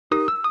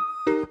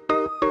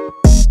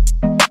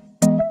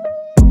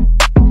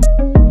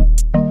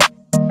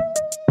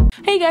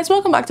Hey guys,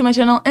 welcome back to my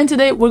channel, and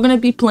today we're gonna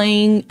be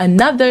playing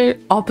another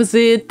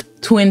opposite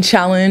twin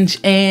challenge.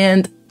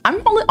 And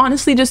I'm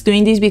honestly just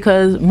doing these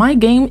because my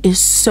game is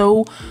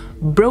so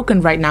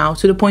broken right now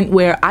to the point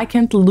where I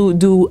can't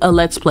do a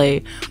let's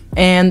play.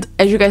 And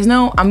as you guys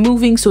know, I'm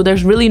moving, so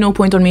there's really no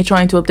point on me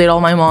trying to update all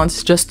my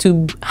mods just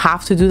to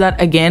have to do that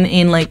again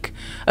in like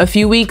a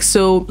few weeks.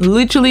 So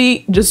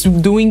literally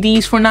just doing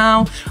these for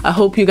now. I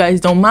hope you guys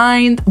don't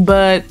mind,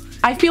 but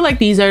I feel like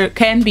these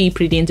can be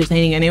pretty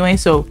entertaining anyway,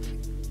 so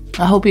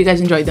I hope you guys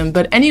enjoyed them.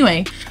 But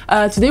anyway,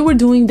 today we're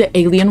doing the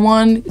alien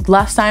one.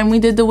 Last time we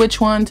did the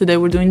witch one, today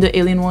we're doing the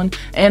alien one,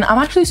 and I'm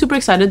actually super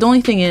excited. The only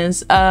thing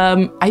is,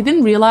 I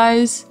didn't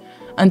realize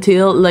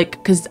until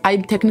because I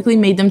technically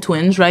made them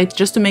twins, right,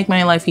 just to make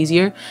my life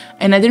easier,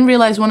 and I didn't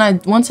realize when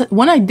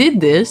I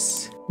did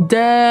this,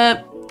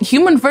 the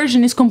human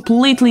version is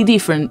completely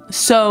different.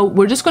 So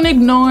we're just gonna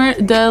ignore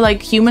the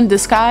human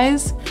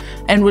disguise,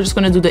 and we're just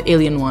gonna do the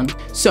alien one.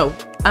 So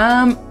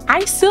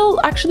I still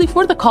actually,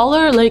 for the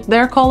color,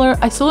 their color,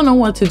 I still don't know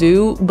what to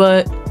do,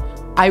 but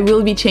I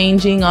will be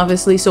changing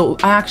obviously. So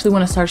I actually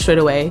want to start straight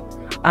away.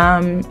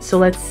 So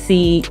let's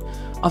see,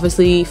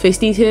 obviously face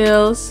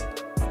details,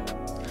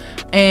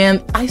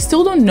 and I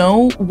still don't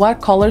know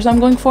what colors I'm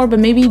going for, but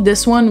maybe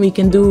this one we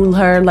can do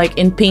her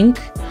in pink,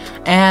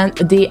 and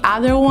the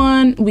other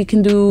one we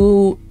can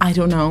do, I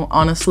don't know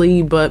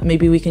honestly, but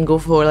maybe we can go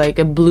for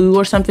a blue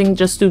or something,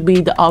 just to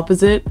be the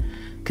opposite,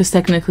 because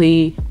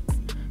technically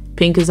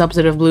pink is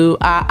opposite of blue.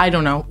 I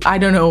don't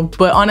know,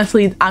 but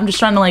honestly I'm just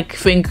trying to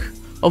think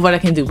of what I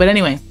can do. But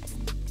anyway,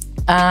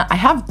 I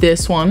have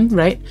this one,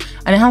 right,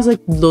 and it has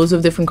loads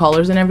of different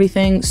colors and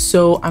everything,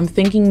 so I'm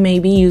thinking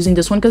maybe using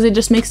this one because it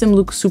just makes them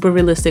look super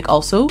realistic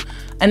also,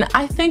 and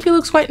I think it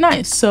looks quite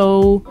nice.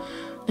 So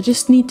I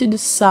just need to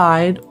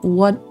decide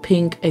what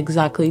pink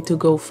exactly to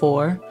go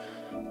for.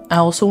 I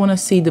also want to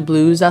see the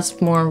blues.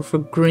 That's more for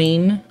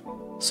green,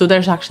 so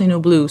there's actually no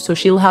blue, so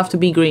she'll have to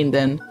be green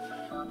then.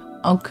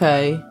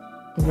 Okay,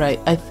 right,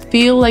 I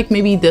feel like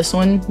maybe this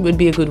one would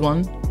be a good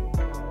one,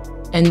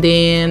 and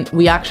then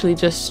we actually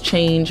just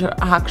change her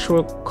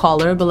actual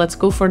color. But let's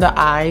go for the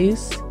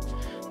eyes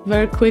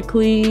very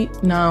quickly.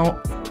 Now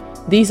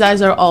these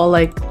eyes are all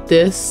like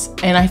this,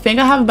 and I think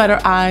I have better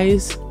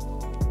eyes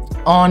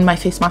on my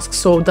face mask,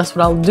 so that's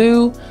what I'll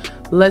do.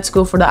 Let's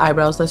go for the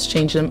eyebrows. Let's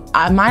change them.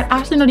 I might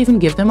actually not even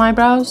give them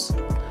eyebrows,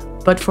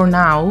 but for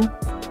now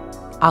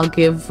I'll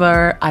give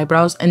her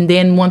eyebrows, and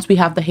then once we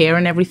have the hair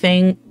and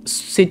everything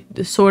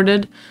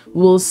sorted,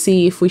 we'll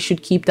see if we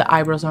should keep the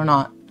eyebrows or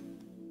not.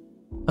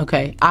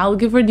 Okay, I'll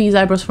give her these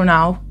eyebrows for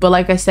now, but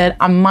like I said,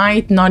 I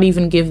might not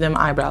even give them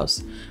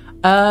eyebrows.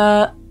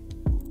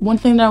 One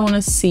thing that I want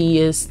to see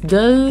is,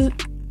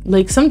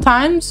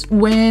 sometimes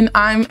when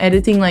I'm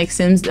editing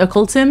Sims,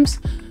 occult Sims,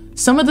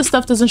 some of the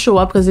stuff doesn't show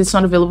up because it's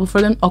not available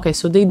for them. Okay,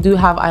 so they do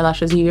have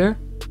eyelashes here,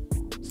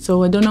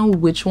 so I don't know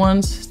which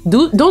ones.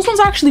 Those ones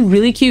are actually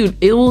really cute.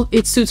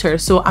 It suits her,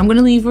 so I'm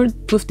gonna leave her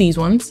with these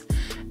ones,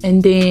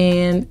 and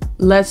then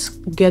let's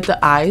get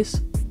the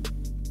eyes.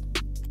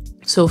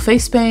 So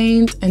face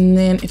paint, and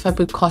then if I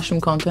put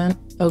costume content,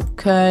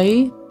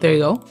 okay, there you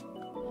go.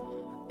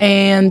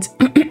 And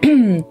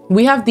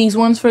we have these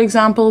ones, for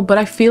example, but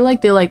I feel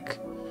like they're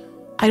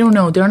I don't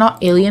know, they're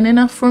not alien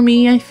enough for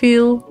me, I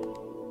feel.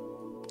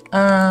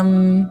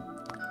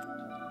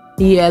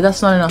 Yeah,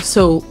 that's not enough.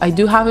 So I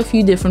do have a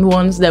few different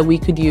ones that we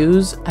could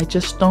use. I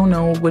just don't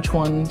know which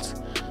ones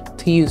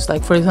to use.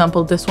 For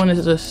example, this one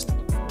is just,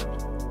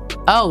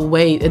 oh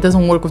wait, it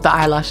doesn't work with the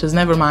eyelashes,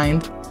 never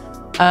mind.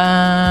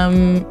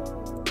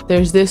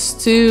 There's this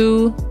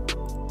too,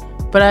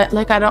 but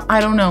I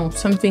don't know,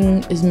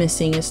 something is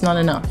missing, it's not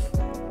enough.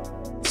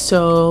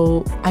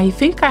 So I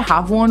think I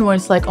have one where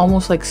it's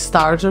almost like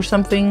stars or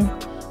something,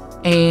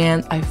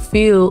 and I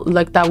feel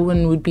like that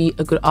one would be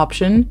a good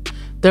option.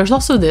 There's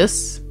also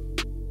this,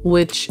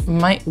 which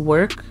might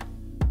work.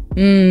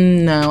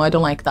 No, I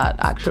don't like that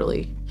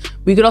actually.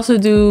 We could also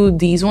do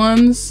these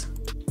ones,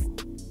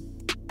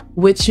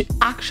 which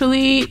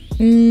actually,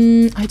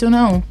 I don't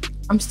know,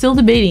 I'm still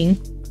debating.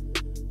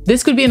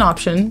 This could be an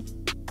option.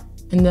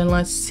 And then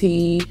let's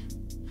see.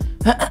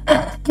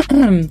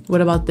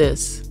 What about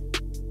this?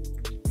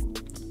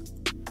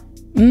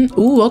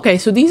 Ooh, okay,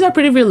 so these are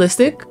pretty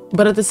realistic,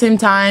 but at the same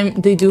time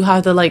they do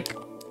have the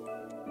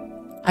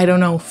I don't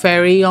know,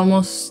 fairy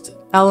almost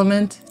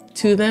element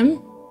to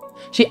them.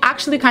 She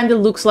actually kind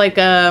of looks like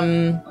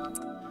a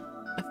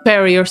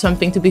fairy or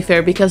something, to be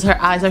fair, because her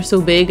eyes are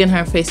so big and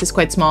her face is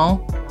quite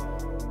small.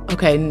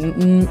 Okay,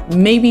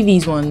 maybe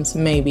these ones,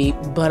 maybe,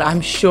 but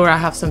I'm sure I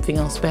have something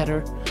else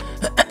better.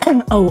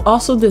 Oh,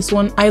 also this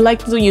one, I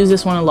like to use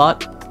this one a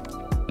lot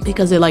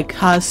because it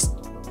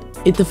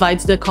it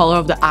divides the color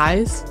of the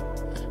eyes,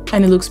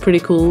 and it looks pretty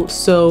cool.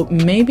 So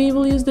maybe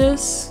we'll use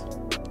this.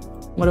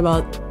 What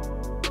about,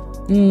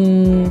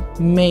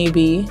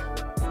 maybe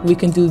we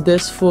can do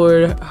this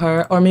for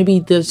her, or maybe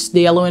the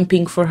yellow and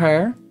pink for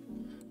her,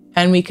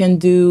 and we can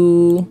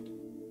do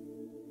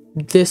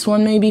this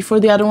one maybe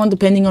for the other one,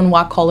 depending on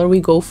what color we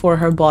go for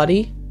her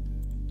body.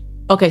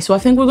 Okay, so I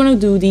think we're gonna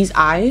do these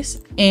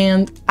eyes,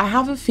 and I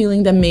have a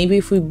feeling that maybe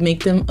if we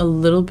make them a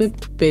little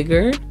bit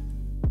bigger,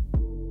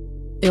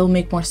 it'll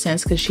make more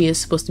sense because she is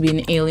supposed to be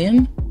an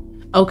alien.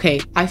 Okay,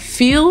 I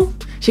feel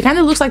she kind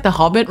of looks like the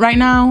Hobbit right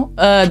now.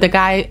 The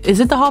guy, is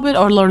it the Hobbit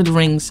or Lord of the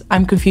Rings?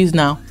 I'm confused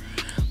now.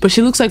 But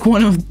she looks like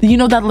one of, you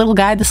know, that little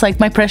guy that's like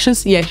my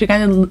precious? Yeah, she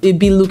kind of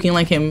be looking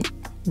like him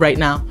right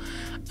now.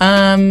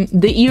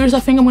 The ears, I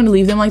think I'm gonna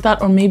leave them like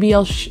that, or maybe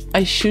I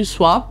should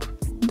swap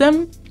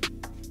them.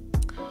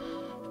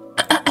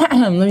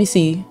 Let me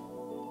see.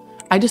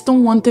 I just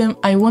don't want them,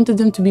 I wanted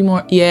them to be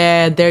more,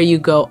 yeah, there you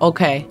go.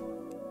 Okay.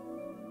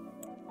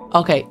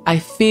 Okay, I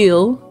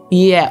feel,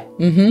 yeah,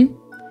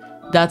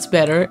 that's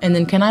better. And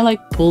then can I like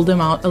pull them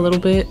out a little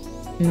bit?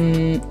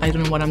 I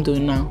don't know what I'm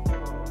doing now.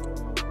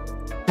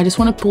 I just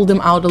want to pull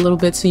them out a little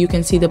bit so you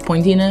can see the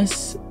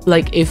pointiness.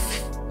 Like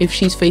if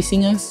she's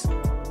facing us,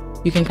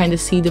 you can kind of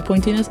see the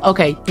pointiness.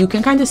 Okay, you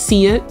can kind of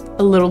see it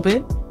a little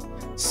bit.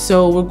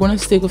 So we're going to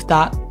stick with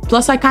that.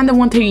 Plus I kind of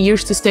want her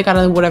ears to stick out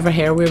of whatever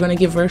hair we're going to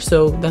give her.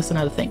 So that's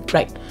another thing,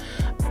 right?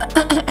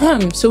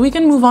 So we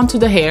can move on to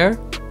the hair.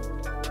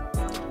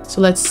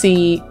 So let's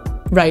see,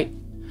 right,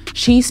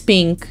 she's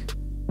pink.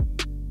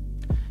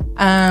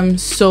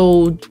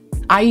 So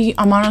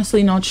I'm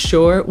honestly not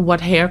sure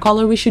what hair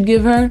color we should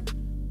give her.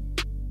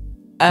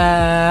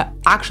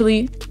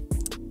 Actually,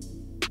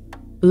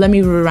 let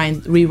me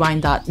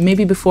rewind that.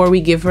 Maybe before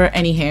we give her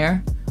any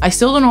hair, I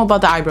still don't know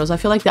about the eyebrows. I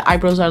feel like the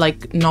eyebrows are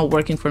like not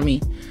working for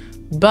me,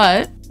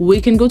 but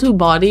we can go to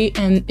body,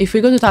 and if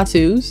we go to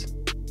tattoos,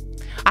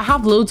 I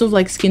have loads of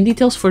like skin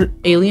details for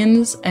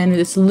aliens, and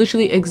it's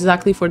literally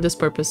exactly for this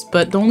purpose.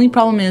 But the only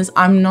problem is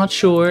I'm not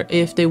sure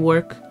if they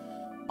work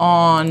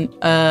on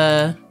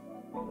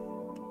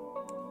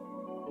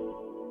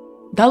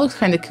that looks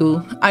kind of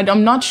cool.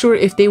 I'm not sure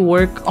if they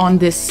work on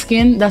this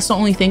skin. That's the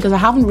only thing, because I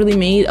haven't really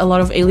made a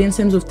lot of alien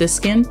sims with this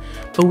skin,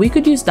 but we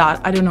could use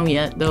that. I don't know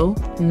yet though.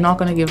 I'm not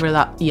gonna give her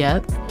that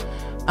yet.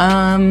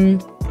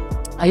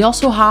 I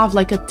also have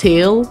like a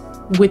tail,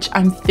 which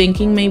I'm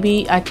thinking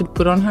maybe I could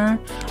put on her.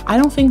 I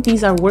don't think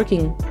these are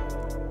working.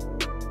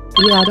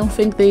 Yeah, I don't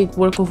think they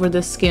work over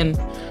the skin,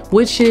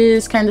 which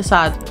is kind of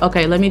sad.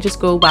 Okay, let me just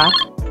go back.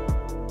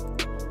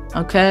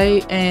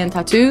 Okay, and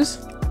tattoos.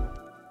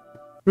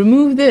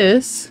 Remove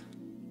this.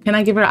 Can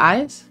I give her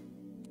eyes?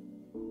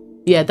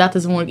 Yeah, that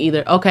doesn't work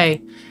either.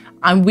 Okay,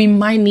 we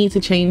might need to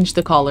change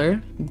the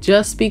color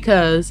just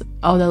because...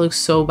 Oh, that looks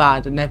so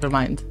bad. Never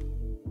mind.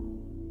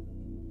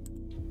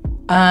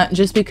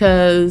 Just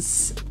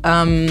because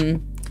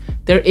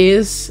there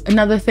is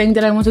another thing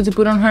that I wanted to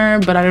put on her,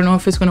 but I don't know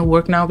if it's gonna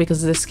work now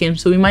because of the skin.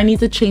 So we might need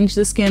to change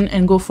the skin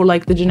and go for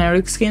like the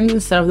generic skins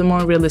instead of the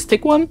more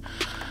realistic one.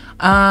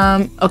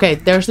 Okay,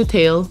 there's the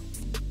tail.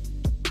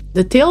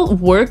 The tail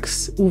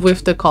works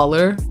with the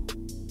color,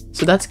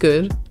 so that's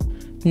good.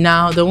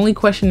 Now the only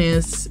question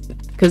is,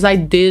 because I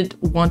did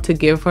want to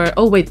give her...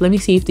 Oh wait, let me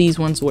see if these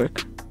ones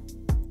work.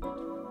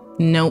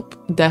 Nope,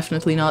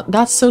 definitely not.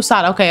 That's so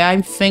sad. Okay,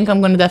 I think I'm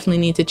gonna definitely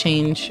need to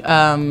change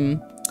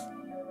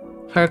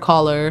her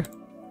color,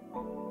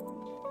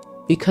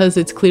 because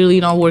it's clearly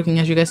not working,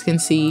 as you guys can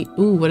see.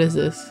 Ooh, what is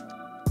this?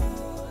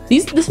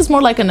 This is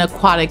more like an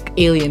aquatic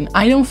alien.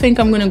 I don't think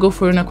I'm gonna go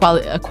for an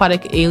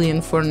aquatic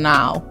alien for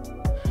now.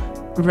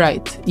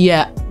 Right,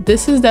 yeah,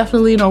 this is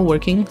definitely not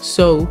working.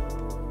 So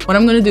what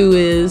I'm gonna do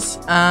is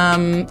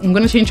I'm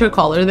gonna change her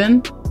color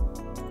then.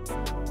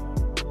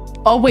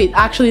 Oh wait,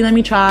 actually let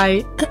me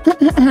try.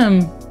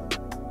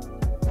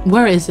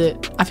 Where is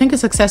it? I think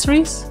it's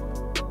accessories.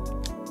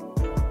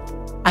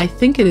 I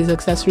think it is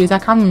accessories, I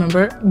can't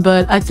remember,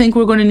 but I think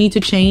we're gonna need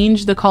to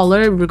change the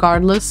color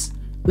regardless,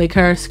 like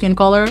her skin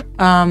color,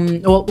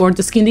 or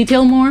the skin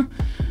detail more,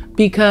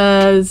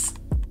 because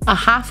a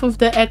half of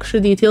the extra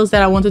details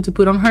that I wanted to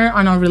put on her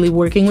are not really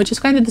working, which is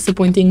kind of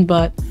disappointing,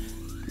 but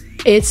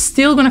it's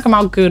still gonna come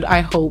out good,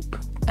 I hope.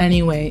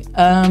 Anyway,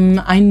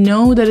 I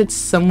know that it's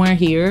somewhere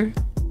here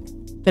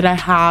that I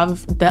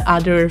have the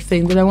other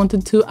thing that I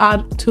wanted to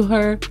add to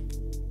her.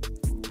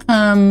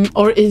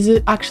 Or is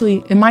it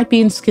actually, it might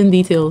be in skin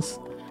details.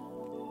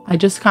 I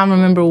just can't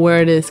remember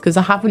where it is because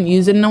I haven't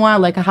used it in a while.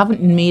 Like I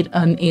haven't made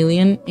an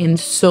alien in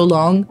so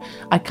long.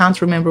 I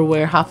can't remember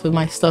where half of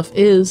my stuff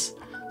is.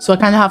 So I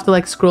kind of have to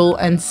like scroll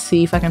and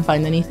see if I can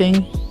find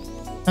anything.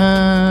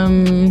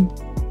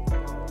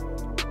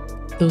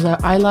 Those are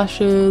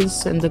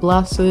eyelashes and the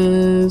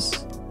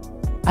glasses.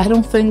 I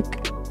don't think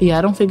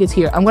it's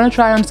here. I'm gonna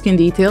try on skin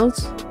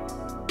details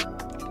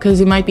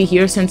because it might be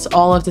here since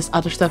all of this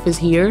other stuff is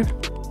here.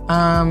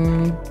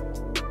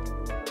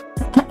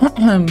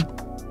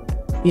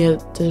 Yeah,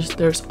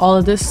 there's all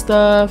of this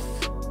stuff.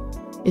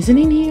 Is it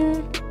in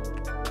here?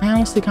 I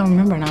honestly can't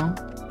remember now.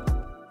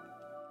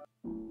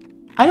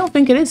 I don't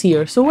think it is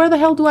here. So where the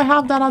hell do I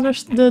have that other...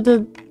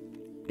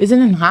 Is it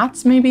in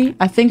hats, maybe?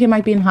 I think it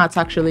might be in hats,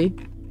 actually.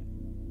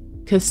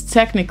 Because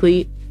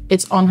technically,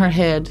 it's on her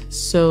head.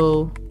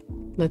 So,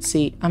 let's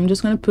see. I'm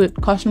just going to put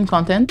costume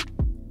content.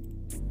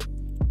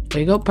 There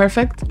you go.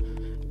 Perfect.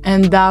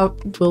 And that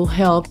will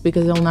help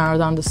because it'll narrow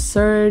down the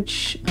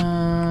search.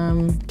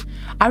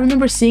 I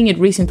remember seeing it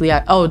recently.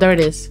 Oh, there it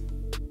is.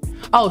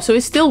 Oh, so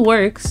it still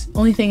works.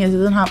 Only thing is it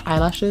doesn't have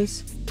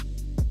eyelashes.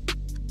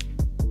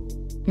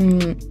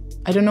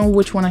 I don't know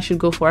which one I should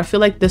go for. I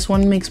feel like this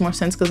one makes more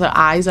sense because her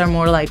eyes are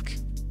more like,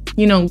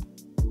 you know,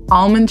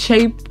 almond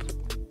shape.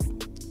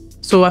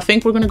 So I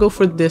think we're gonna go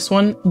for this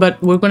one, but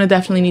we're gonna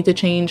definitely need to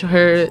change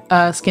her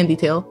skin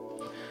detail.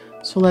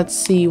 So let's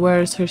see,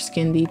 where's her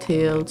skin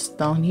detail? It's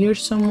down here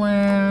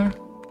somewhere.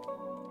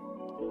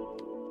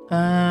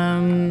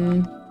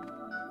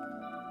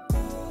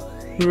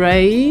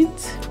 Right,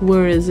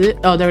 where is it?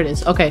 Oh, there it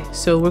is. Okay,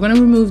 so we're gonna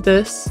remove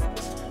this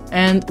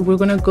and we're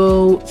gonna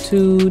go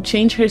to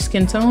change her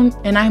skin tone,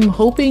 and I'm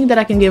hoping that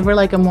I can give her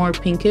like a more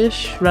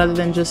pinkish rather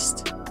than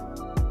just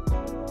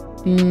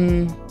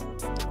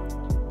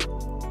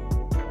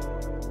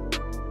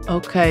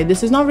okay,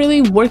 this is not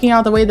really working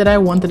out the way that I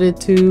wanted it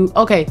to.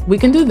 Okay, we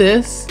can do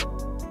this.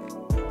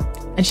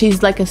 And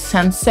she's like a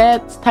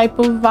sunset type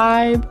of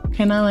vibe,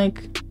 kind of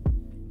like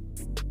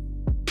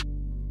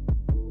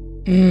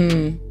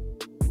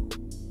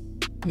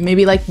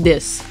maybe like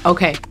this.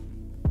 Okay,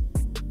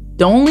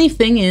 the only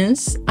thing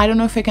is I don't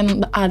know if I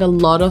can add a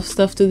lot of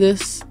stuff to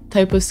this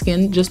type of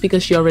skin just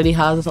because she already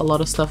has a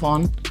lot of stuff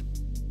on.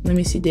 Let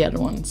me see the other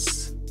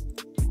ones.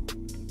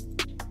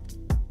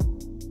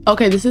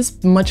 Okay, this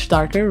is much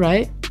darker,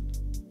 right?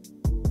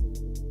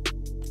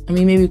 I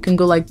mean, maybe we can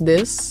go like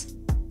this.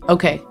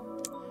 Okay,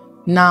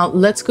 now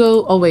let's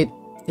go. Oh wait,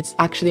 it's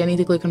actually, I need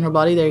to click on her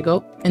body. There you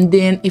go. And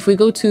then if we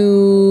go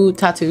to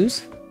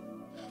tattoos,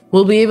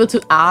 we'll be able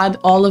to add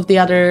all of the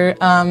other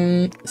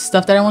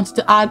stuff that I wanted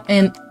to add.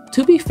 And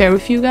to be fair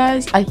with you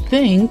guys, I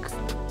think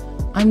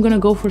I'm gonna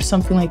go for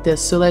something like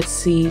this. So let's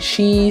see,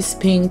 she's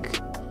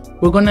pink.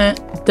 We're gonna,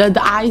 the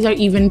eyes are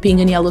even pink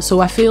and yellow. So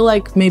I feel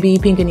like maybe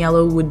pink and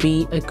yellow would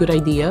be a good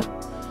idea.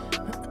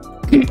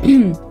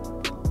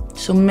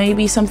 So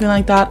maybe something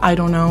like that, I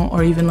don't know.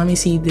 Or even, let me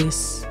see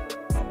this.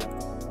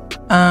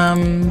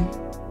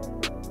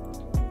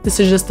 This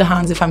is just the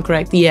hands if I'm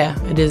correct.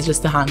 Yeah, it is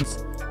just the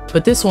hands.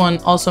 But this one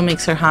also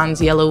makes her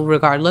hands yellow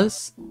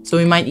regardless. So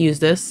we might use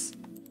this.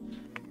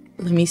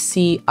 Let me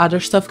see other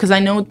stuff, because I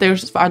know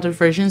there's other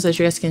versions as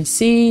you guys can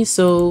see.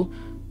 So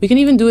we can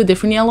even do a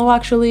different yellow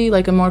actually,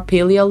 like a more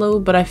pale yellow,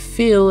 but I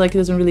feel like it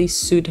doesn't really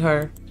suit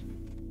her.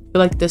 I feel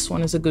like this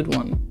one is a good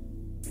one.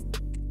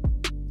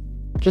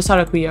 Just out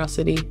of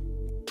curiosity.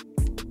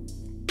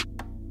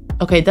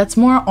 Okay, that's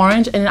more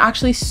orange and it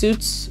actually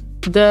suits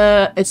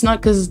the, it's not,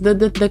 because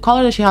the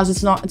color that she has,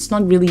 it's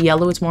not really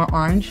yellow, it's more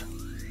orange.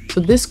 So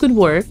this could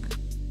work.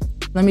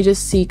 Let me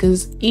just see,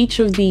 because each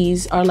of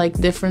these are like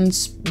different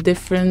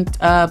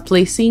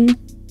placing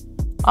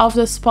of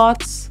the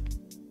spots.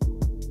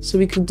 So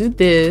we could do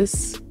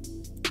this,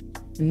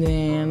 and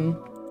then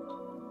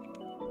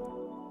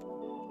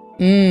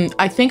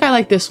I think I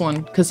like this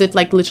one because it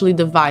like literally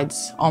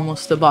divides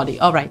almost the body.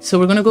 All right, so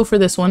we're gonna go for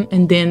this one,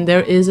 and then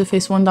there is a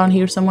face one down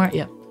here somewhere.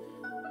 Yeah,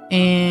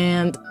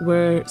 and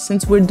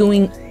since we're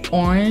doing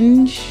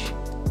orange,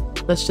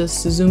 let's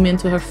just zoom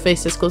into her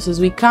face as close as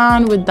we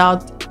can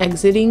without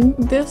exiting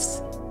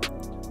this.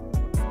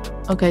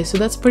 Okay, so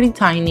that's pretty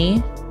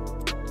tiny.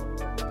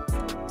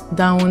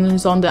 That one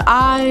is on the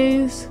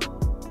eyes.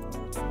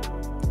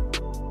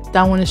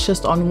 That one is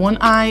just on one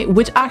eye,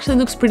 which actually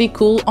looks pretty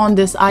cool on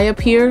this eye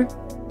up here.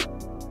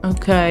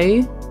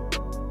 Okay.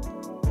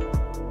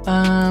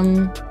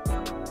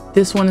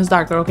 This one is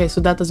darker. Okay, so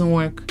that doesn't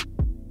work.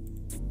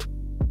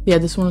 Yeah,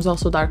 this one is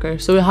also darker.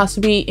 So it has to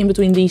be in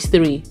between these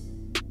three.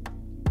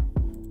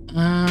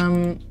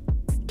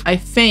 I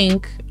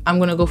think I'm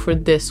gonna go for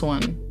this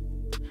one.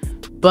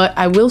 But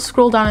I will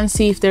scroll down and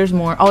see if there's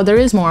more. Oh, there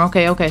is more.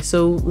 Okay, okay.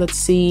 So let's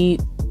see.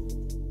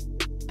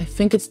 I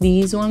think it's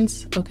these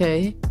ones.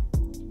 Okay.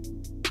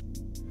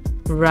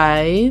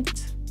 Right.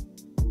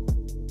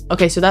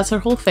 Okay, so that's her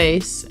whole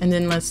face. And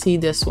then let's see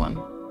this one.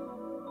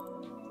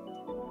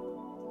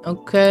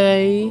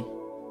 Okay.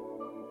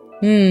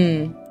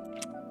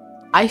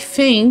 I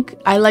think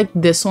I like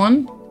this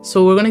one.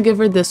 So we're gonna give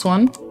her this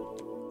one.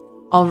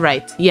 All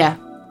right. Yeah.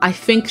 I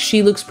think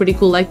she looks pretty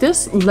cool like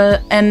this.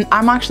 And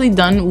I'm actually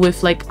done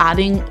with like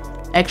adding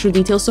extra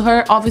details to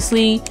her.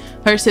 Obviously,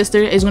 her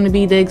sister is going to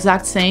be the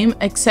exact same,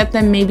 except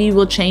that maybe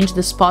we'll change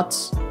the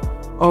spots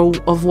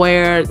of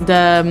where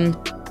the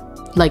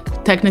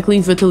like technically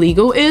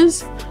vitiligo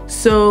is.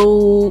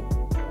 So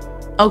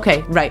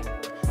okay, right,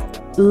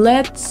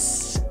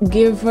 let's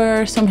give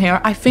her some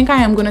hair. I think I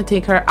am gonna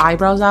take her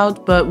eyebrows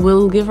out, but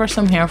we'll give her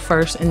some hair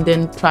first and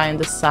then try and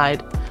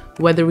decide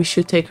whether we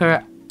should take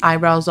her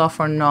eyebrows off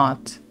or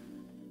not.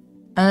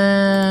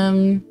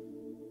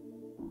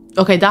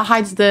 Okay, that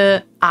hides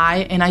the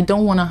eye and I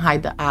don't want to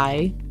hide the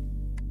eye,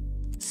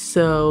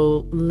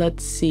 so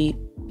let's see.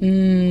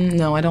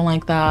 No, I don't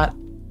like that.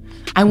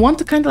 I want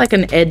to kind of like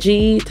an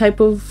edgy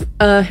type of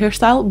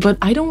hairstyle, but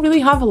I don't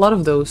really have a lot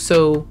of those,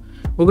 so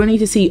we're gonna need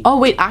to see. Oh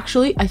wait,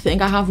 actually I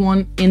think I have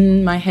one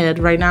in my head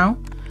right now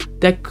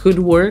that could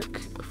work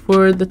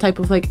for the type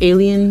of like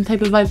alien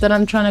type of vibe that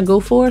I'm trying to go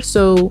for.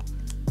 So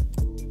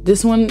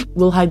this one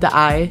will hide the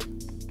eye.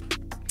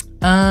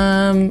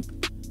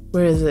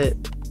 Where is it?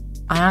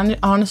 I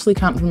honestly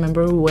can't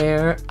remember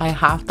where I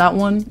have that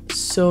one,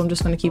 so I'm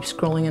just gonna keep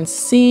scrolling and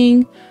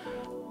seeing,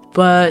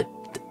 but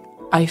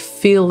I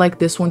feel like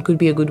this one could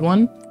be a good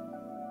one.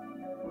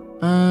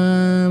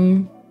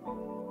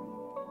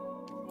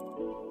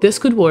 This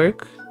could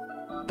work,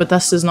 but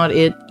this is not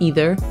it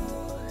either.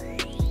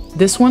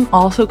 This one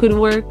also could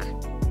work.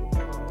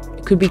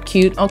 It could be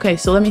cute. Okay,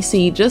 so let me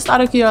see. Just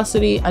out of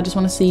curiosity, I just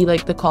want to see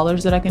like the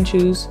colors that I can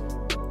choose.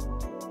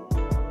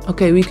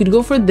 Okay, we could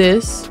go for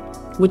this,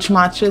 which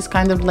matches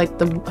kind of like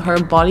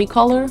her body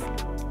color.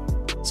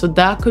 So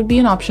that could be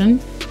an option.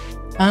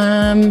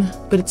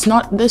 But it's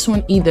not this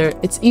one either.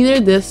 It's either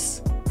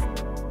this,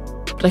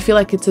 but I feel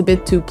like it's a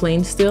bit too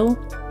plain still.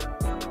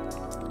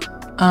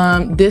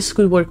 This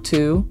could work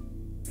too.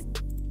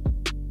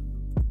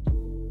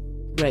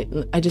 Right,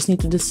 I just need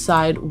to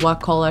decide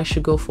what color I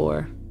should go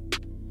for.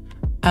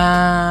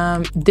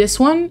 This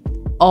one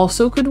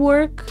also could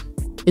work.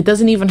 It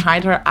doesn't even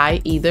hide her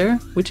eye either,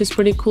 which is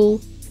pretty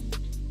cool.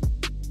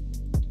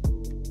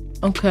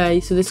 Okay,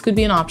 so this could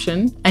be an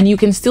option. And you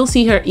can still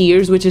see her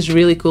ears, which is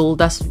really cool.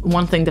 That's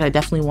one thing that I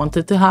definitely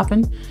wanted to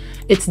happen.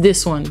 It's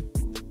this one.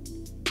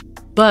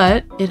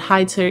 But it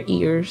hides her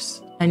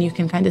ears and you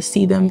can kind of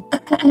see them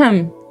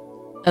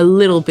a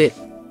little bit.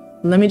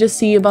 Let me just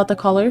see about the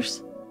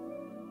colors.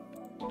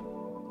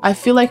 I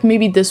feel like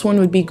maybe this one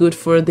would be good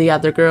for the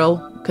other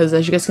girl, because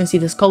as you guys can see,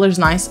 this color is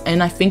nice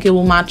and I think it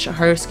will match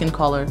her skin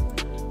color.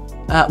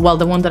 Well,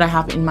 the one that I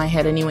have in my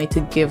head anyway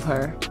to give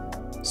her.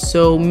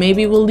 So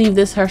maybe we'll leave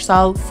this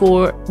hairstyle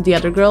for the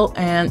other girl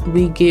and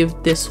we give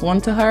this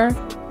one to her.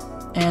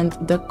 And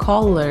the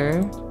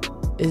color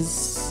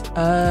is,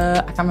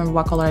 I can't remember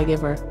what color I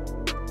gave her.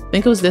 I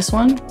think it was this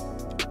one.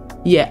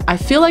 Yeah, I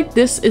feel like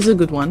this is a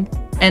good one.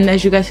 And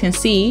as you guys can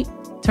see,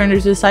 turn her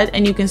to the side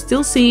and you can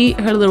still see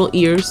her little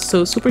ears.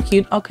 So super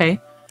cute. Okay.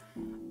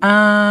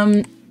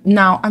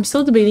 Now I'm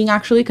still debating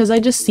actually, because I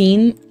just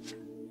seen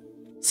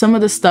some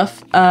of the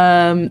stuff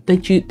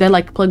that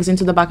like plugs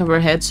into the back of her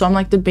head. So I'm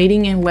like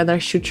debating in whether I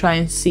should try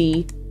and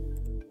see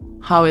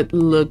how it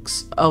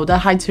looks. Oh, that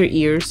hides her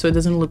ears, so it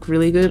doesn't look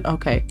really good.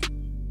 Okay.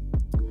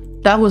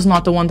 That was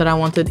not the one that I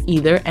wanted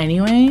either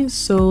anyway.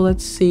 So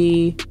let's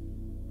see.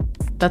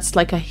 That's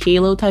like a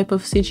halo type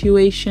of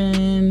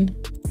situation.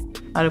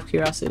 Out of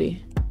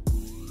curiosity.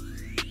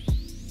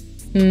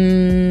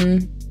 No,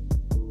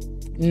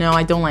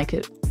 I don't like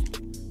it.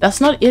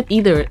 That's not it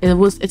either.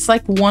 It's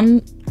like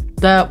one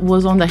that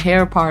was on the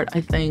hair part,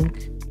 I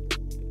think,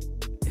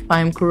 if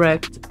I'm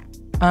correct.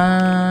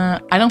 I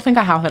don't think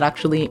I have it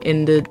actually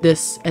in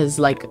this as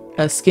like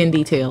a skin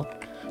detail,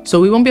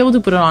 so we won't be able to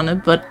put it on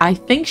it, but I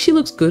think she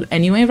looks good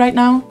anyway right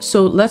now.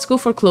 So let's go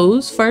for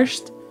clothes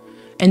first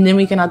and then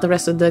we can add the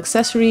rest of the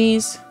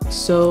accessories.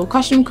 So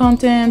costume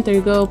content, there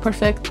you go,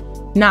 perfect.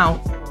 Now,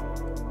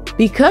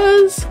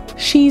 because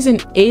she's an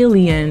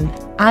alien,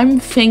 I'm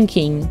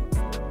thinking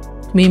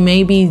we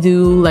maybe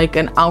do like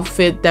an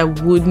outfit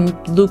that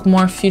wouldn't look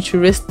more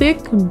futuristic,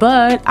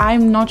 but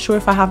I'm not sure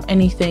if I have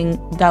anything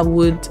that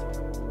would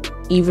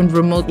even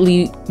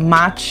remotely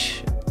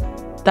match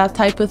that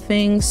type of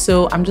thing.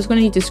 So I'm just gonna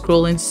need to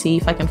scroll and see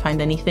if I can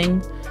find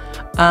anything.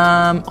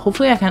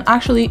 Hopefully I can.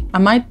 Actually, I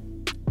might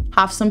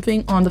have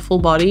something on the full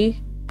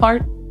body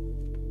part.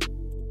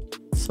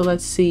 So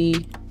let's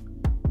see.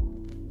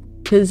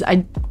 Because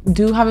I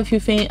do have a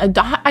few things.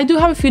 I do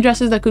have a few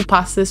dresses that could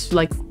pass this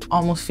like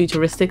almost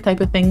futuristic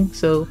type of thing,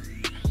 so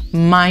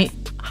might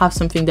have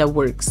something that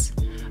works.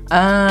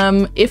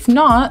 If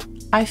not,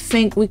 I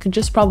think we could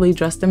just probably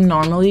dress them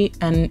normally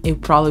and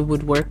it probably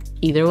would work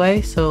either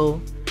way.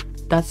 So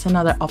that's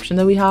another option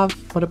that we have.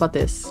 What about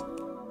this?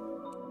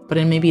 But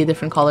in maybe a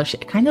different color.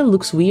 It kind of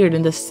looks weird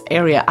in this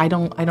area. I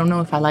don't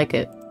know if I like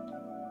it.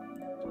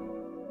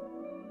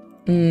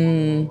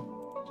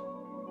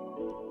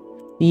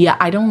 Yeah,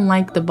 I don't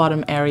like the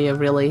bottom area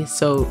really,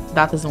 so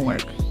that doesn't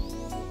work.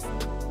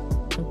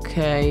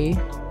 Okay.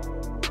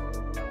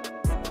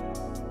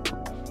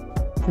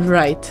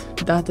 Right,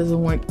 that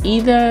doesn't work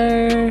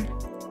either.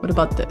 What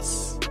about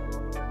this?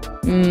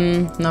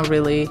 Not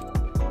really.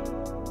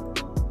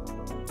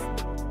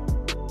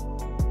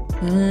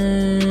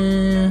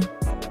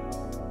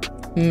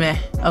 Meh,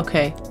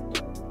 okay.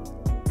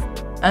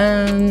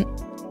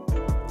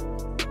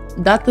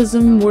 That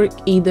doesn't work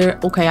either.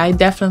 Okay, I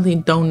definitely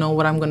don't know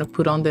what I'm gonna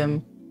put on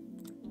them.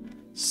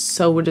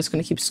 So we're just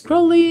gonna keep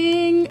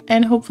scrolling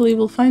and hopefully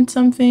we'll find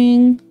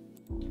something.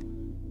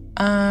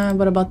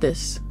 What about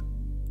this?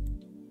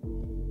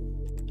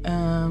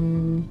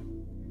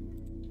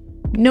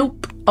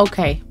 Nope.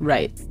 Okay,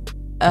 right.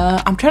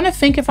 I'm trying to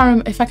think if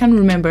I can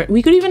remember.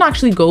 We could even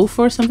actually go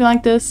for something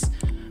like this,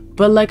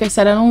 but like I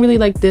said, I don't really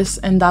like this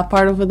and that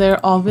part over there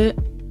of it.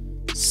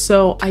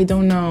 So I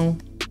don't know.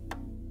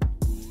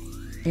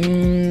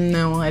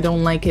 No, I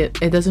don't like it.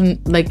 It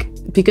doesn't, like,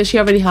 because she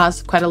already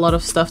has quite a lot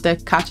of stuff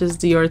that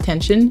catches your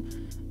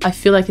attention, I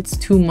feel like it's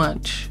too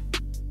much.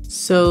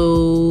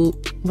 So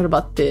what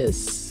about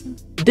this?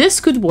 This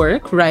could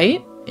work,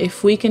 right?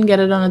 If we can get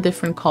it on a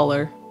different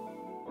color.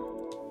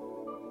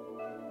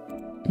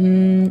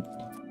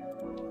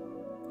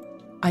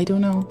 I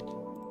don't know.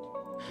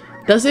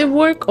 Does it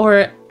work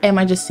or am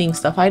I just seeing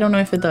stuff? I don't know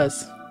if it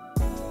does.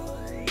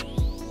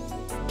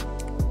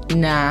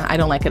 Nah, I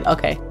don't like it.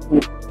 Okay.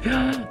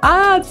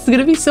 Ah, this is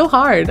gonna be so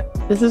hard.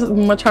 This is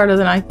much harder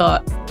than I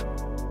thought.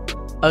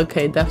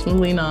 Okay,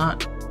 definitely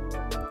not.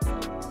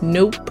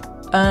 Nope.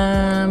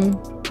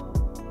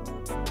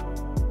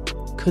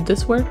 Could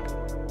this work?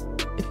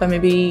 If I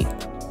maybe...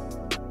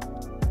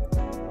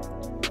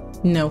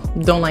 No,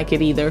 don't like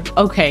it either.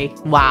 Okay,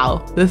 wow.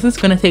 This is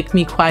gonna take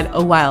me quite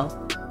a while.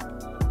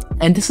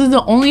 And this is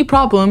the only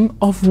problem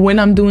of when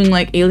I'm doing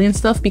like alien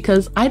stuff,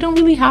 because I don't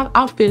really have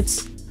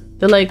outfits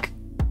that like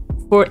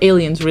for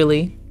aliens,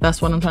 really.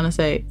 That's what I'm trying to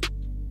say.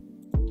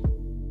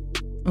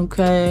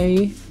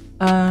 Okay.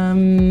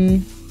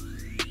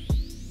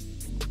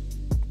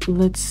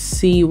 Let's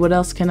see, what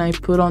else can I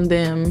put on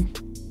them?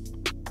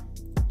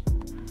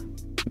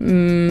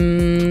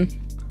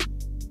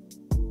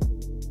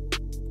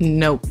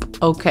 Nope.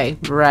 Okay,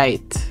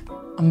 right.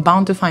 I'm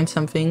bound to find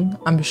something.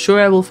 I'm sure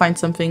I will find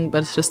something,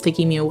 but it's just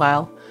taking me a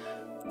while.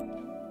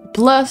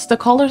 Plus, the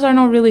colors are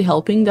not really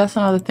helping. That's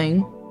another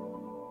thing.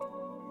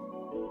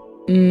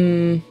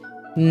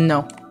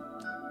 No.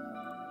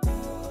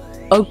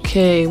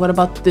 Okay, what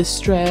about this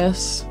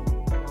dress?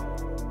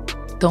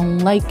 Don't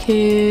like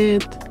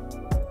it.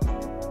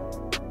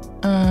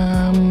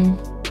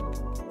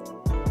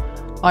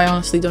 I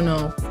honestly don't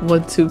know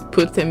what to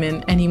put them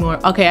in anymore.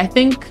 Okay, I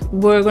think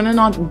we're gonna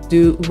not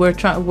do, we're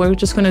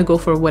just gonna go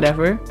for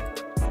whatever.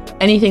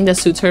 Anything that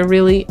suits her,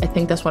 really. I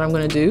think that's what I'm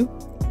gonna do.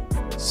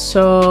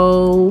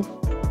 So,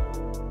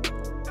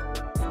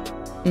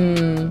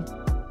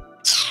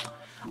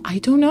 I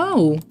don't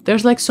know.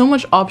 There's like so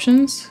much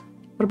options.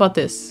 What about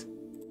this?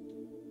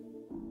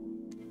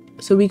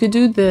 So we could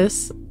do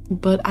this,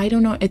 but I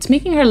don't know. It's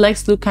making her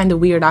legs look kind of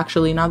weird,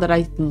 actually, now that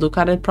I look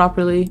at it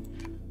properly.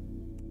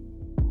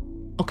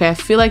 Okay, I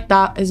feel like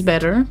that is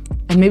better.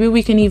 And maybe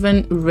we can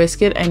even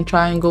risk it and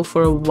try and go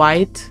for a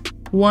white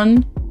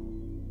one.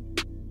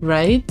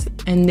 Right?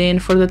 And then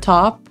for the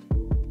top,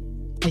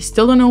 I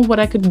still don't know what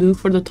I could do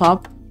for the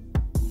top.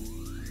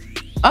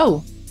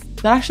 Oh,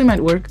 that actually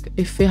might work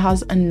if it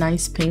has a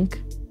nice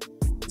pink.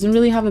 Doesn't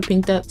really have a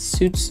pink that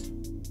suits.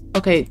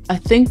 Okay, I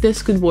think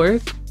this could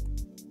work.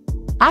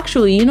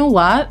 Actually, you know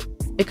what?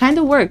 It kind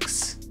of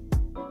works.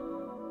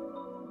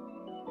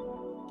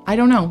 I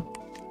don't know.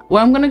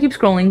 Well, I'm gonna keep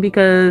scrolling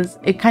because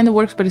it kind of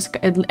works, but it's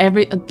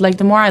like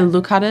the more I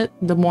look at it,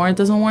 the more it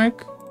doesn't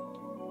work.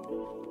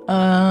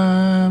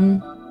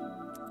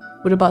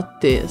 What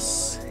about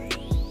this?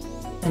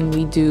 And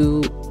we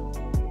do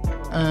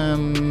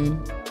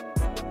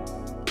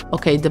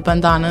okay, the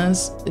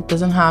bandanas, it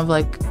doesn't have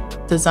like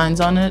designs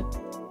on it.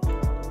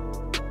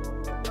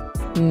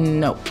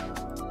 No.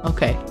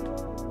 Okay.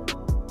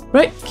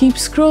 Right, keep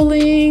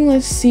scrolling.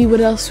 Let's see what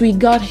else we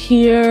got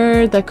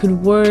here that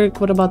could work.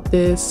 What about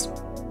this?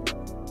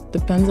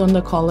 Depends on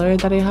the color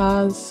that it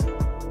has.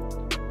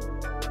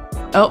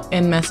 Oh,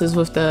 it messes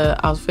with the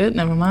outfit.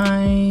 Never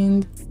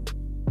mind.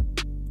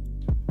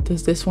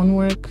 Does this one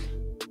work?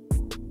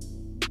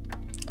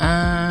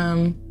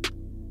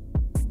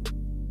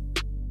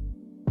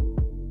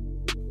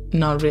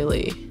 Not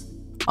really.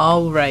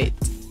 All right.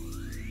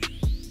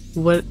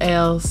 What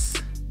else?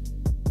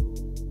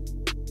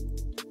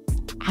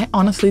 I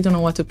honestly don't know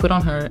what to put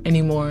on her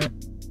anymore.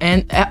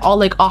 And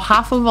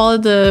half of all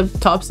of the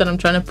tops that I'm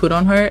trying to put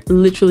on her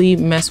literally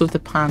mess with the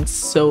pants,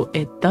 so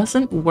it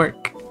doesn't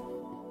work.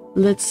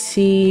 Let's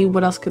see,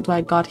 what else could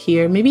I got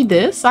here? Maybe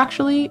this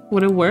actually,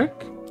 would it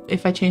work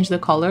if I change the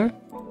color?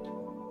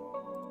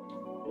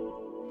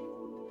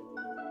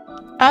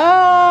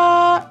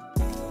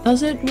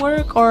 Does it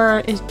work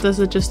or does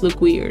it just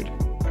look weird?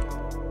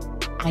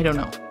 I don't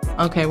know.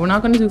 Okay, we're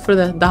not gonna do for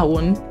that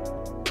one.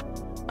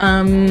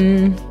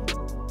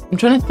 I'm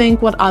trying to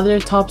think what other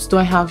tops do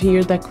I have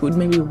here that could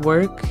maybe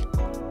work.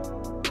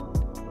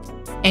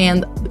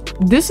 And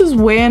this is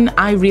when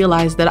I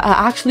realized that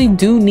I actually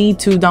do need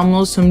to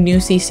download some new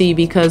CC,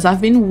 because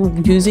I've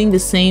been using the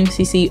same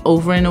CC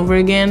over and over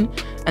again.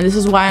 And this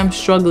is why I'm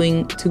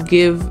struggling to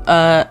give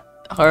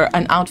her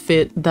an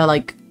outfit that,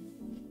 like,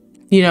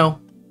 you know,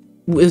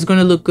 is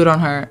gonna look good on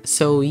her.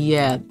 So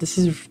yeah, this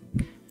is...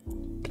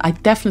 I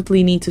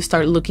definitely need to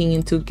start looking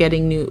into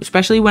getting new,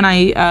 especially when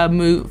I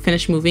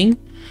finish moving.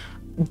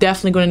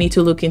 Definitely gonna need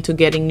to look into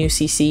getting new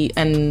CC,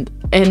 and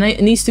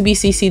it needs to be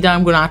CC that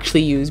I'm gonna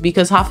actually use,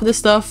 because half of the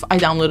stuff I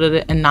downloaded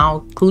it and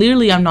now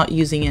clearly I'm not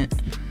using it.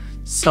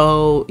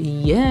 So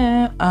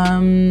yeah,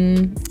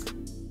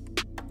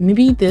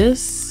 maybe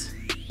this,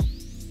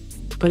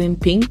 but in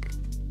pink.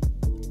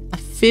 I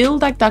feel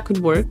like that could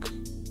work,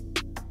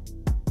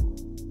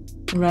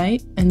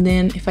 right? And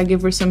then if I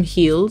give her some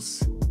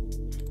heels,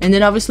 and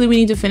then obviously we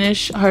need to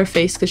finish her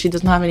face because she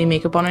doesn't have any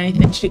makeup on or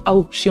anything. She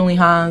only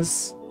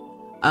has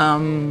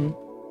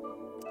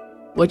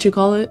what you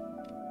call it,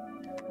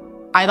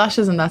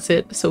 eyelashes, and that's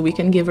it. So we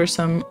can give her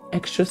some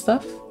extra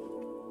stuff.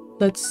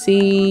 Let's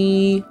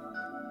see,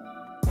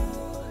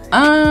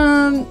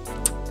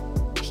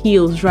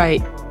 heels,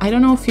 right? I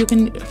don't know if you're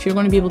going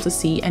to be able to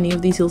see any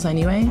of these heels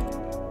anyway,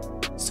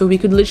 so So we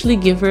could literally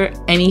give her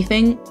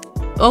anything.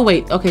 Oh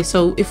wait, okay,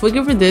 so if we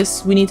give her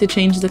this, we need to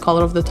change the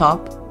color of the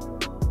top.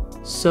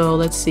 So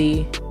let's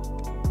see.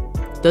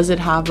 Does it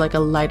have like a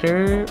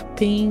lighter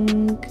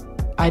pink?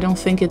 I don't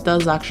think it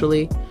does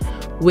actually,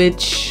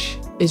 which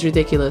is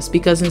ridiculous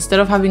because instead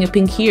of having a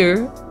pink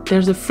here,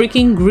 there's a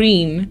freaking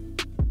green,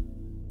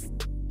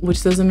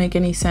 which doesn't make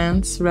any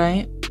sense,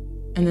 right?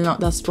 And then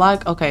that's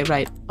black. Okay,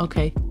 right.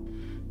 Okay,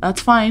 that's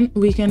fine.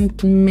 We can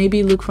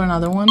maybe look for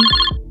another one.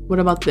 What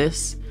about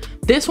this?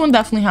 This one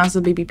definitely has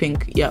a baby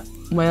pink. Yep.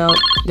 Well,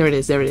 there it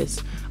is. There it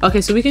is.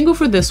 Okay, so we can go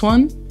for this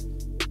one,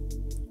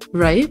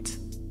 right?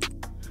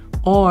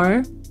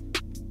 Or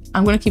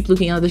I'm gonna keep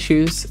looking at the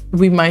shoes.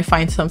 We might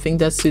find something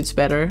that suits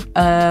better.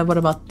 What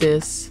about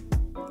this?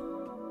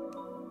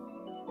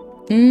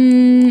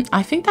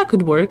 I think that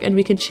could work, and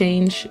we can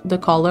change the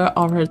color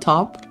of her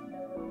top.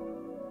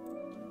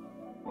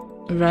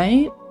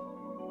 Right?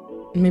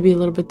 Maybe a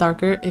little bit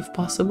darker if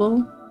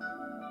possible.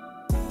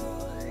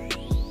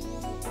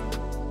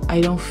 I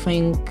don't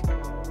think...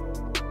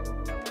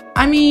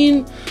 I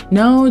mean,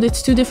 no,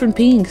 that's two different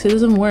pinks. It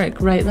doesn't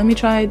work. Right, let me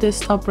try this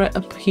top right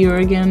up here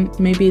again.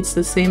 Maybe it's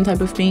the same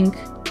type of pink.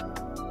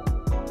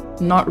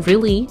 Not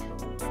really.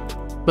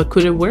 But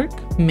could it work?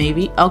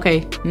 Maybe.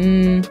 Okay.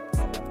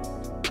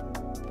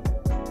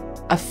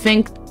 I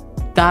think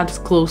that's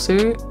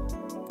closer.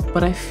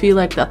 But I feel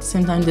like at the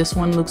same time this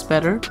one looks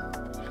better.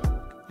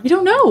 I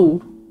don't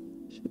know.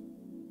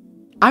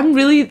 I'm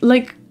really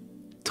like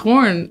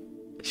torn.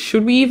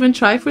 Should we even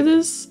try for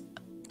this?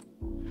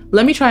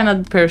 Let me try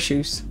another pair of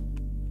shoes.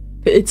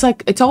 It's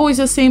like, it's always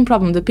the same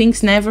problem. The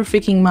pinks never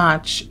freaking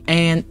match.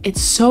 And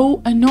it's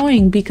so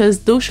annoying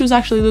because those shoes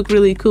actually look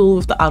really cool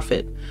with the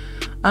outfit.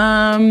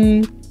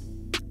 I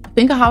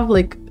think I have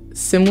like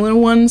similar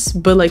ones,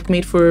 but like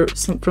made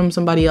from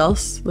somebody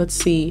else. Let's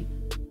see.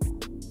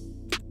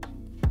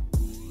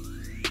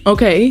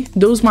 Okay,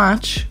 those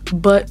match,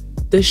 but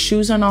the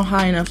shoes are not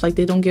high enough. Like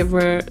they don't give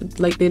her,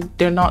 like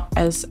they're not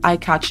as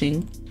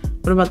eye-catching.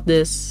 What about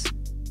this?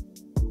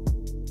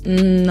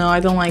 No, I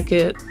don't like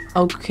it.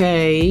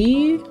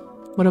 Okay.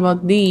 What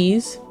about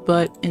these?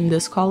 But in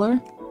this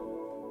color?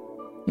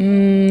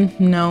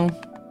 No.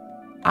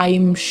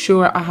 I'm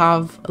sure I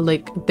have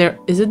like there.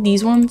 Is it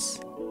these ones?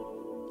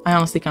 I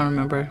honestly can't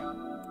remember.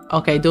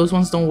 Okay, those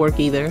ones don't work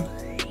either.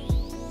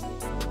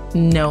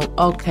 No.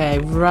 Okay,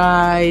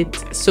 right.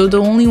 So the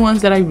only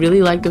ones that I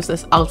really liked of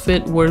this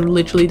outfit were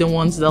literally the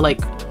ones that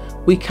like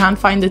we can't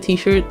find the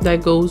t-shirt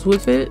that goes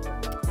with it,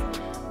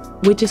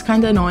 which is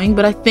kind of annoying.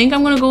 But I think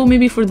I'm gonna go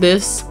maybe for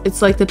this.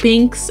 It's like the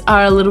pinks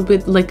are a little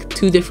bit like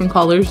two different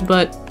colors,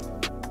 but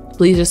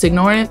please just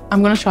ignore it.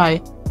 I'm gonna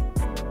try.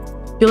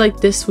 I feel like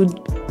this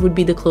would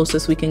be the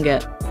closest we can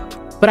get,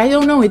 but I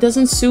don't know. It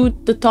doesn't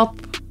suit the top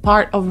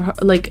part of her,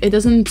 like it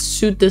doesn't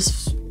suit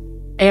this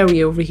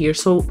area over here.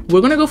 So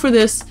we're gonna go for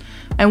this,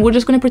 and we're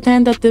just gonna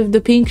pretend that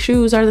the pink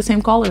shoes are the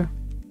same color.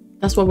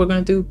 That's what we're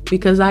gonna do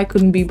because I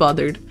couldn't be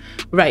bothered.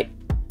 Right,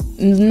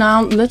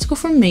 now let's go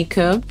for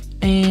makeup.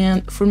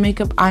 And for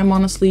makeup, I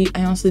honestly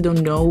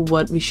don't know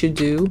what we should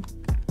do,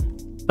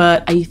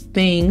 but I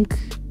think,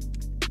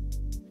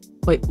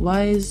 wait,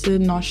 why is it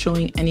not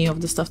showing any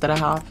of the stuff that I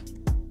have?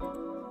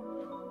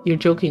 You're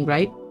joking,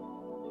 right?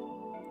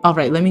 All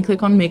right, let me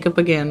click on makeup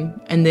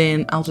again, and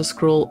then I'll just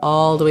scroll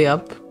all the way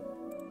up.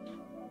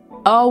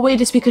 Oh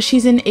wait, it's because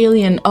she's an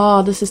alien.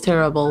 Oh, this is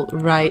terrible.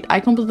 Right, I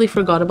completely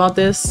forgot about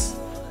this.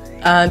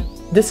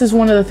 This is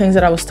one of the things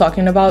that I was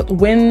talking about.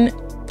 When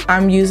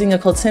I'm using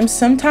occult sims,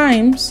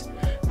 sometimes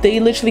they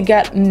literally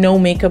get no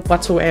makeup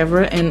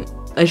whatsoever, and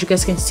as you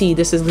guys can see,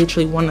 this is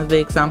literally one of the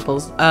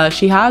examples.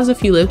 She has a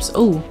few lips.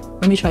 Oh,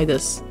 let me try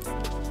this.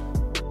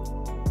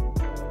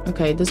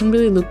 Okay, it doesn't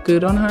really look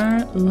good on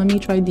her. Let me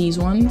try these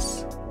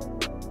ones.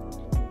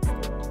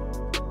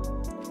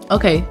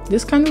 Okay,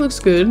 this kind of looks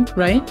good,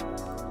 right?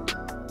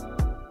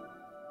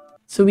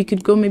 So we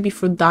could go maybe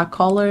for that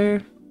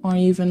color, or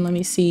even, let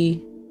me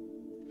see.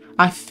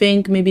 I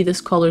think maybe this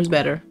color is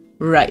better,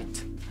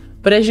 right?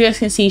 But as you guys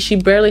can see, she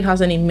barely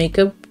has any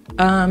makeup.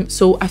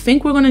 So I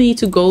think we're gonna need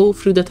to go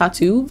through the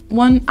tattoo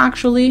one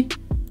actually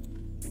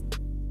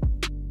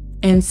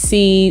and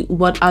see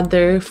what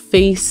other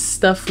face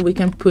stuff we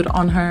can put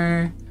on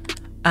her,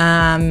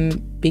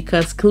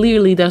 because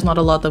clearly there's not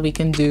a lot that we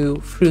can do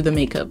through the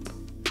makeup.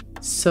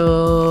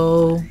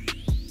 So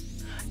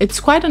it's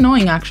quite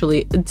annoying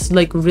actually. It's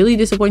like really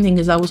disappointing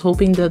because I was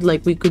hoping that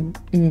like we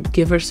could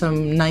give her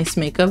some nice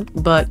makeup,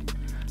 but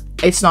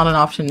it's not an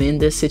option in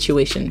this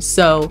situation.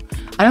 So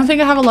I don't think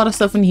I have a lot of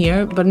stuff in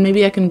here, but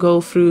maybe I can go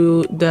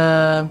through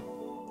the,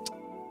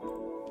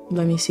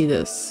 let me see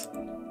this.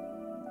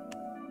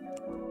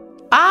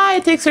 Ah,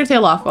 it takes her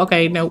tail off.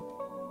 Okay, no.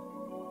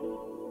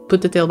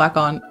 Put the tail back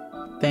on.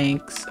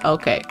 Thanks.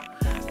 Okay.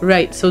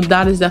 Right, so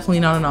that is definitely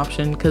not an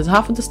option because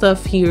half of the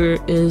stuff here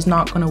is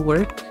not gonna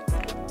work.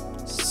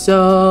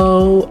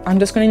 So I'm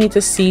just gonna need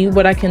to see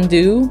what I can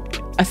do.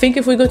 I think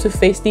if we go to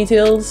face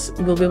details,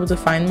 we'll be able to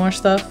find more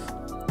stuff.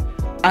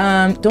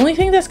 The only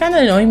thing that's kind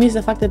of annoying me is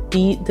the fact that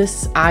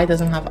this eye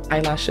doesn't have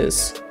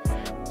eyelashes.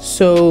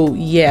 So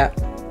yeah,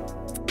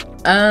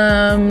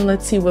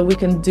 Let's see what we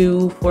can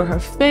do for her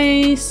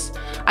face.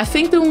 I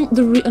think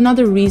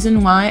another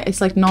reason why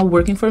it's like not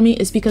working for me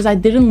is because I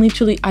didn't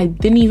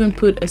even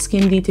put a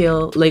skin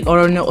detail like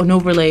or an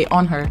overlay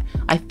on her.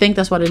 I think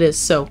that's what it is.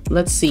 So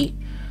let's see.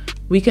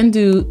 We can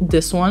do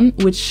this one,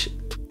 which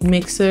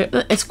makes her,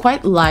 it's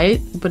quite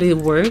light, but it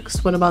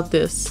works. What about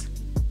this?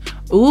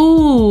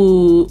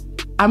 Ooh,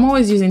 I'm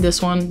always using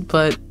this one,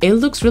 but it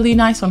looks really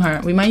nice on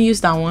her. We might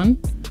use that one.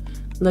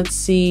 Let's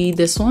see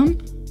this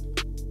one.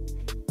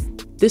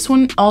 This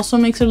one also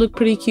makes her look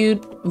pretty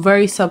cute.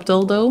 Very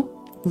subtle though.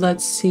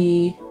 Let's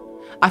see.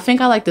 I think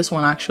I like this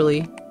one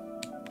actually.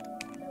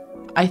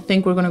 I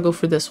think we're gonna go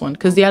for this one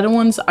because the other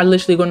ones are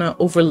literally gonna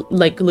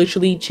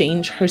literally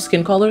change her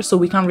skin color, so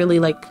we can't really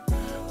like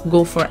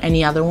go for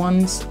any other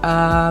ones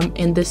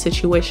in this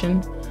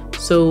situation.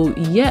 So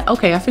yeah,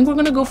 okay, I think we're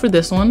gonna go for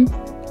this one.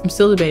 I'm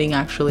still debating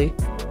actually.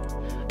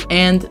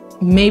 And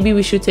maybe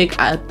we should take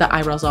the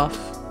eyebrows off.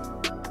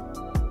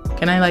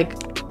 Can I like,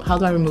 how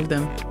do I remove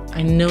them?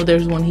 I know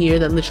there's one here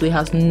that literally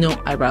has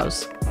no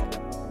eyebrows.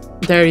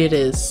 There it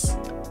is.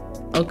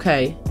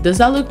 Okay, does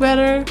that look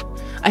better?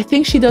 I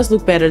think she does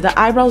look better. The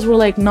eyebrows were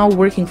like not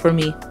working for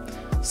me.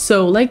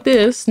 So like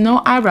this,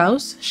 no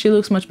eyebrows, she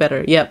looks much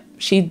better. Yep,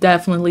 she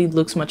definitely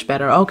looks much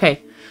better.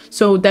 Okay,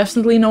 so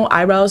definitely no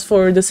eyebrows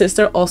for the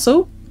sister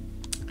also.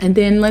 And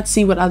then let's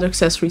see what other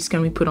accessories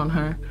can we put on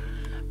her.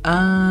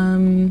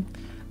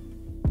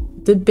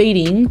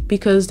 Debating,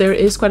 because there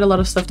is quite a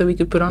lot of stuff that we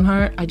could put on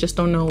her. I just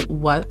don't know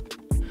what.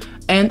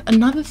 And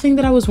another thing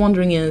that I was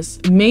wondering is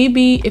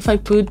maybe if I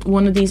put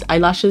one of these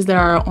eyelashes that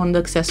are on the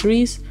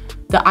accessories,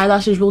 the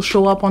eyelashes will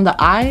show up on the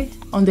eye,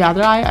 on the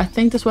other eye. I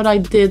think that's what I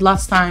did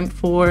last time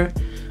for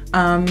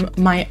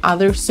my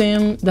other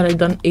sim that I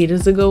done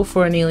ages ago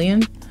for an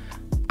alien.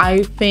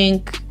 I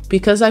think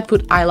because I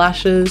put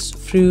eyelashes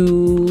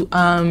through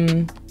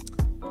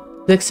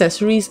the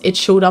accessories, it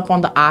showed up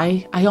on the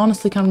eye. I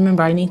honestly can't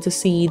remember. I need to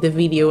see the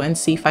video and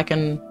see if I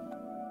can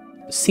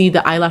see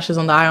the eyelashes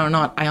on the eye or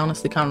not. I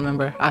honestly can't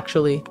remember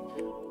actually.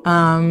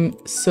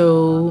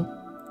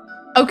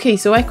 Okay,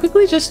 so I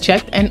quickly just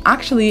checked and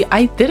actually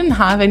I didn't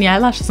have any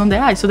eyelashes on the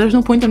eye, so there's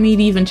no point in me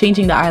even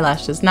changing the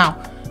eyelashes.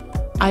 Now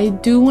I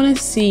do want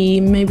to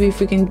see maybe if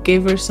we can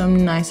give her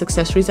some nice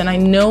accessories, and I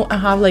know I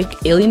have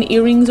like alien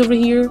earrings over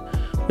here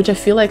which I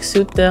feel like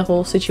suit the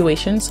whole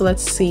situation. So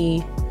let's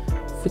see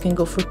if we can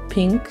go for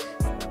pink.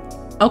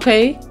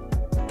 Okay,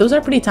 those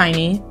are pretty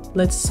tiny.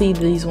 Let's see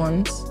these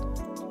ones.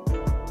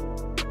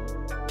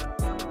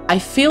 I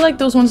feel like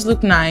those ones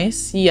look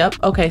nice. Yep.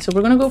 Okay, so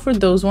we're gonna go for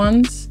those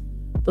ones.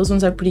 Those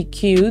ones are pretty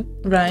cute,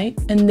 right?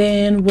 And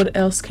then what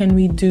else can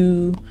we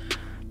do?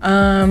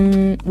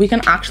 We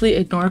can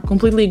actually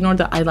completely ignore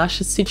the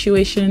eyelashes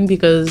situation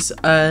because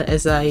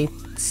as I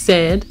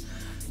said,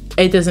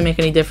 it doesn't make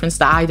any difference.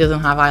 The eye doesn't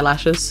have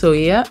eyelashes, so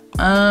yeah.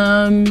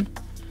 And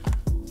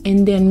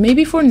then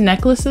maybe for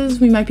necklaces,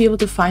 we might be able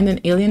to find an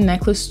alien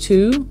necklace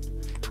too.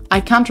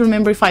 I can't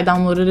remember if I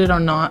downloaded it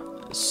or not.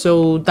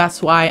 So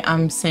that's why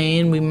I'm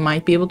saying we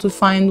might be able to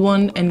find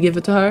one and give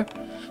it to her,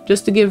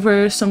 just to give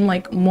her some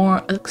like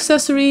more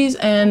accessories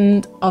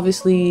and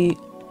obviously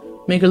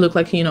make her look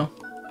like, you know,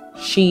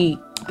 she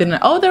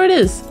didn't. Oh, there it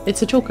is.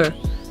 It's a choker.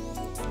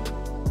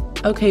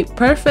 Okay,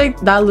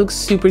 perfect. That looks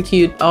super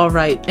cute. All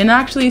right, and it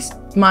actually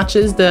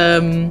matches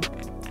the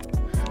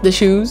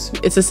shoes.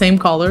 It's the same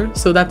color,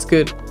 so that's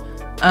good.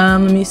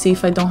 Let me see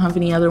if I don't have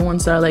any other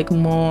ones that are like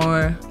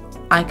more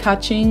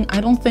eye-catching. I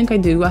don't think I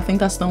do. I think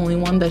that's the only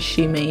one that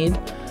she made,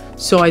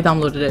 so I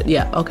downloaded it.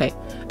 Yeah, okay.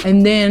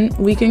 And then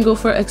we can go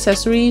for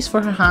accessories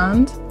for her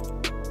hand.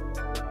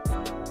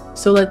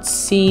 So let's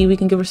see, we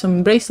can give her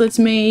some bracelets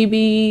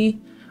maybe,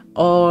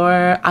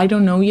 or I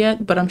don't know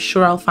yet, but I'm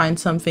sure I'll find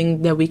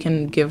something that we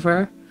can give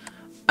her.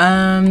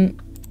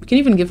 We can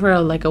even give her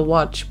like a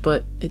watch,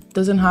 but it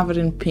doesn't have it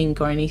in pink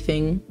or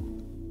anything.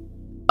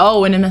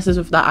 Oh, and it messes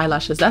with the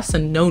eyelashes. That's a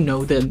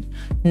no-no then.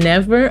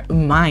 Never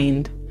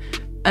mind.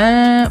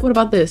 What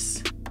about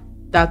this?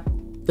 That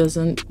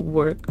doesn't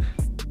work.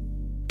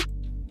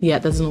 Yeah,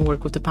 it doesn't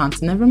work with the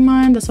pants. Never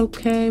mind, that's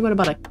okay. What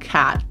about a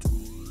cat?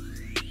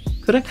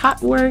 Could a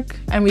cat work?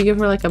 And we give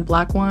her like a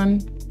black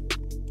one.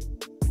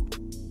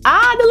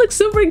 Ah, that looks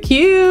super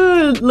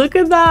cute. Look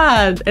at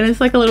that. And it's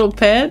like a little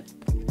pet.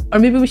 Or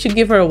maybe we should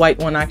give her a white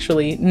one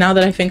actually, now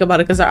that I think about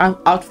it, because our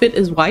outfit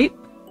is white.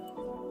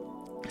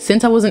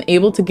 Since I wasn't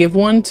able to give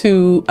one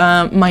to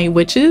my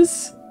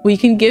witches, we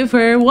can give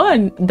her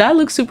one. That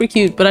looks super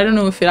cute, but I don't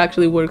know if it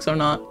actually works or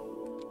not.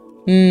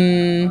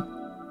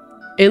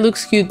 It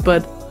looks cute,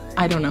 but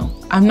I don't know.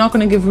 I'm not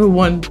gonna give her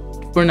one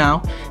for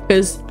now,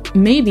 because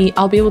maybe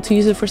I'll be able to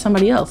use it for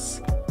somebody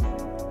else.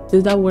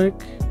 Did that work?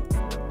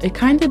 It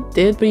kind of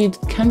did, but you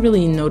can't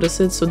really notice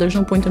it, so there's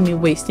no point in me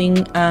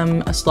wasting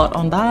a slot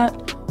on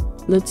that.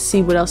 Let's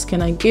see, what else can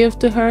I give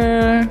to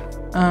her?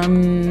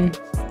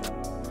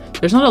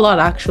 There's not a lot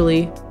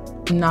actually.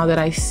 Now that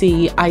I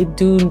see, I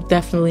do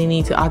definitely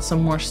need to add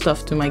some more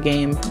stuff to my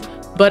game,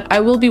 but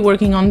I will be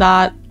working on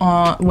that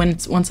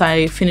once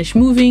I finish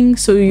moving,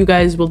 so you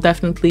guys will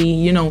definitely,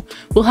 you know,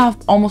 we'll have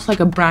almost like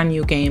a brand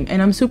new game,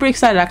 and I'm super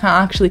excited. I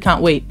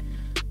can't wait.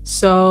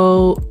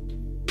 So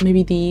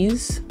maybe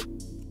these,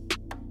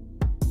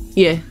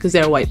 yeah, because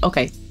they're white.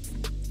 Okay,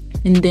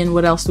 and then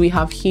what else do we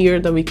have here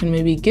that we can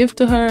maybe give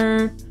to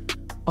her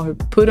or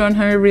put on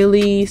her,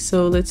 really?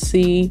 So let's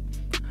see.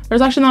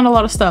 There's actually not a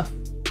lot of stuff.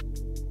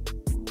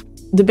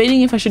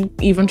 Debating if I should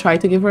even try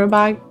to give her a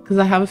bag, because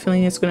I have a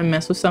feeling it's gonna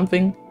mess with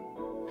something.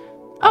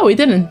 Oh, it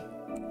didn't.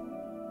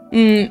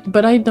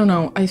 But I don't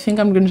know. I think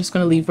I'm just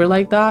gonna leave her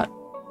like that.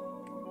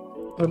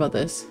 What about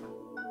this?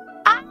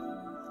 Ah!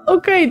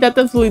 Okay, that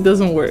definitely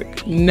doesn't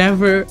work.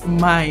 Never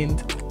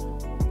mind.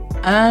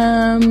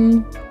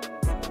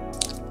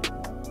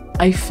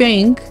 I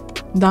think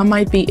that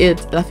might be it.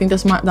 I think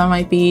that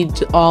might be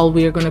all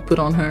we're gonna put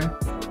on her,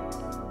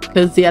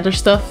 because the other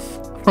stuff,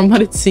 from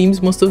what it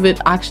seems, most of it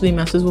actually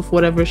messes with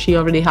whatever she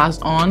already has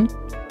on.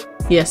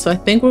 Yeah, so I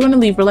think we're gonna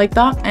leave her like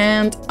that,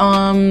 and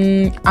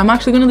I'm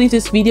actually gonna leave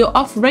this video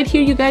off right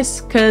here, you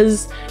guys,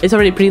 because it's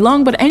already pretty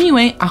long. But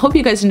anyway, I hope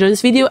you guys enjoyed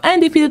this video,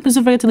 and if you did, please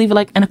don't forget to leave a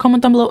like and a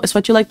comment down below as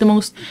what you like the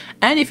most.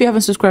 And if you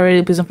haven't subscribed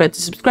already, please don't forget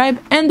to subscribe.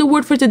 And the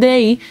word for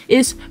today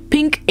is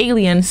pink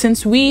alien,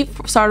 since we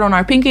started on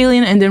our pink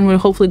alien, and then we're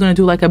hopefully gonna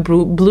do like a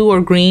blue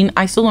or green.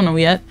 I still don't know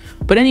yet,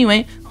 but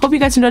anyway, hope you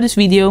guys enjoyed this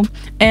video,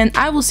 and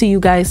I will see you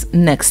guys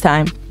next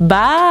time.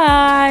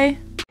 Bye.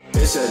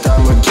 It's that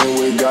time again,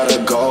 we gotta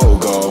go.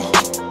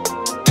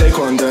 Take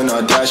one, then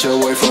I dash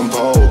away from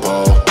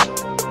Popo.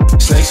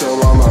 Snakes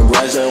around my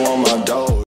grass, they want my dough.